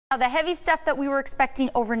The heavy stuff that we were expecting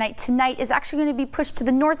overnight tonight is actually going to be pushed to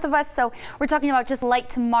the north of us, so we're talking about just light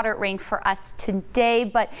to moderate rain for us today.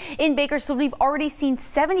 But in Bakersfield, we've already seen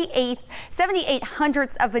 78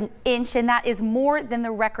 hundredths of an inch, and that is more than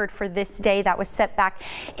the record for this day that was set back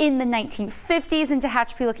in the 1950s. In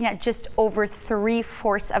Tehachapi, looking at just over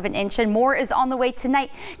 3/4 of an inch, and more is on the way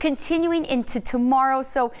tonight, continuing into tomorrow.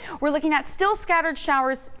 So we're looking at still scattered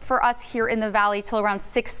showers for us here in the valley till around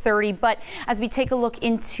 6:30. But as we take a look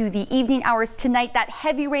into the evening hours tonight, that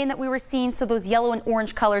heavy rain that we were seeing, so those yellow and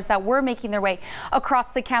orange colors that were making their way across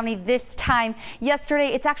the county this time yesterday,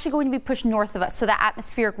 it's actually going to be pushed north of us. So the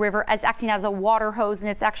atmospheric river is acting as a water hose, and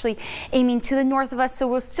it's actually aiming to the north of us. So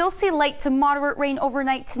we'll still see light to moderate rain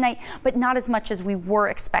overnight tonight, but not as much as we were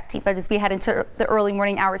expecting. But as we head into the early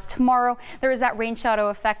morning hours tomorrow, there is that rain shadow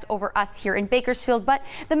effect over us here in Bakersfield, but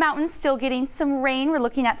the mountains still getting some rain. We're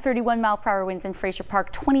looking at 31-mile-per-hour winds in Fraser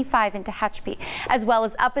Park, 25 in Tehachapi, as well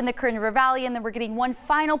as up in the Kern River Valley. And then we're getting one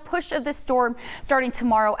final push of this storm starting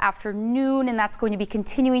tomorrow afternoon, and that's going to be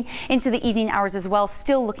continuing into the evening hours as well,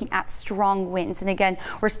 still looking at strong winds. And again,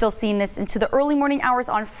 we're still seeing this into the early morning hours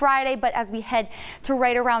on Friday, but as we head to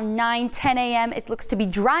right around 9-10 a.m., it looks to be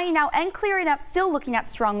drying out and clearing up, still looking at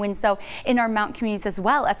strong winds though in our mountain communities as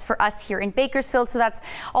well as for us here in Bakersfield. So that's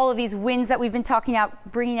all of these winds that we've been talking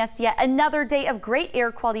about, bringing us yet another day of great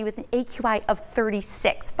air quality with an AQI of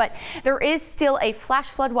 36. But there is still a flash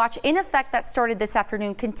flood watch in effect that started this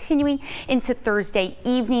afternoon, continuing into Thursday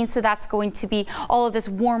evening. So that's going to be all of this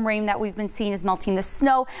warm rain that we've been seeing is melting the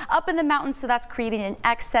snow up in the mountains. So that's creating an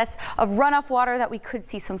excess of runoff water that we could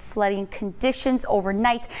see some flooding conditions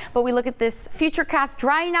overnight. But we look at this future cast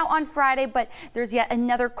drying out on Friday, but there's yet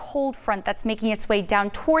another cold front that's making its way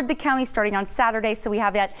down toward the county starting on Saturday. So we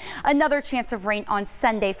have yet another chance of rain on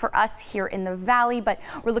Sunday for us here in the valley. But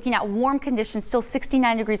we're looking at warm conditions, still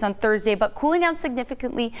 69 degrees on Thursday, but cooling down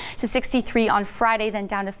significantly to 63 on Friday, then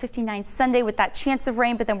down to 59 Sunday with that chance of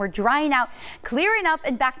rain. But then we're drying out, clearing up,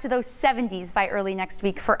 and back to those 70s by early next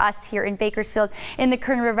week for us here in Bakersfield. In the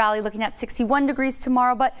Kern River Valley, looking at 61 degrees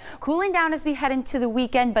tomorrow, but cooling down as we head into the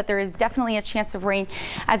weekend. But there is definitely a chance of rain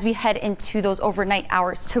as we head into those overnight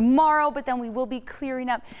hours tomorrow, but then we will be clearing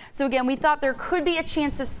up. So again, we thought there could be a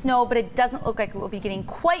chance of snow, but it doesn't look like it will be getting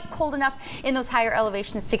quite cold enough in those higher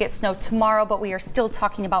elevations to get snow tomorrow. But we are still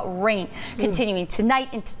talking about rain continuing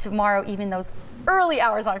tonight into tomorrow, even those early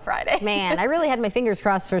hours on Friday. Man, I really had my fingers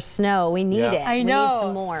crossed for snow. We need it. I know. We need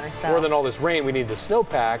some more. So. More than all this rain, we need the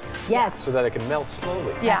snowpack. Yes. So that it can melt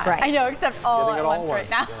slowly. Yeah, that's right. I know, except all at once right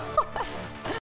now. Yeah.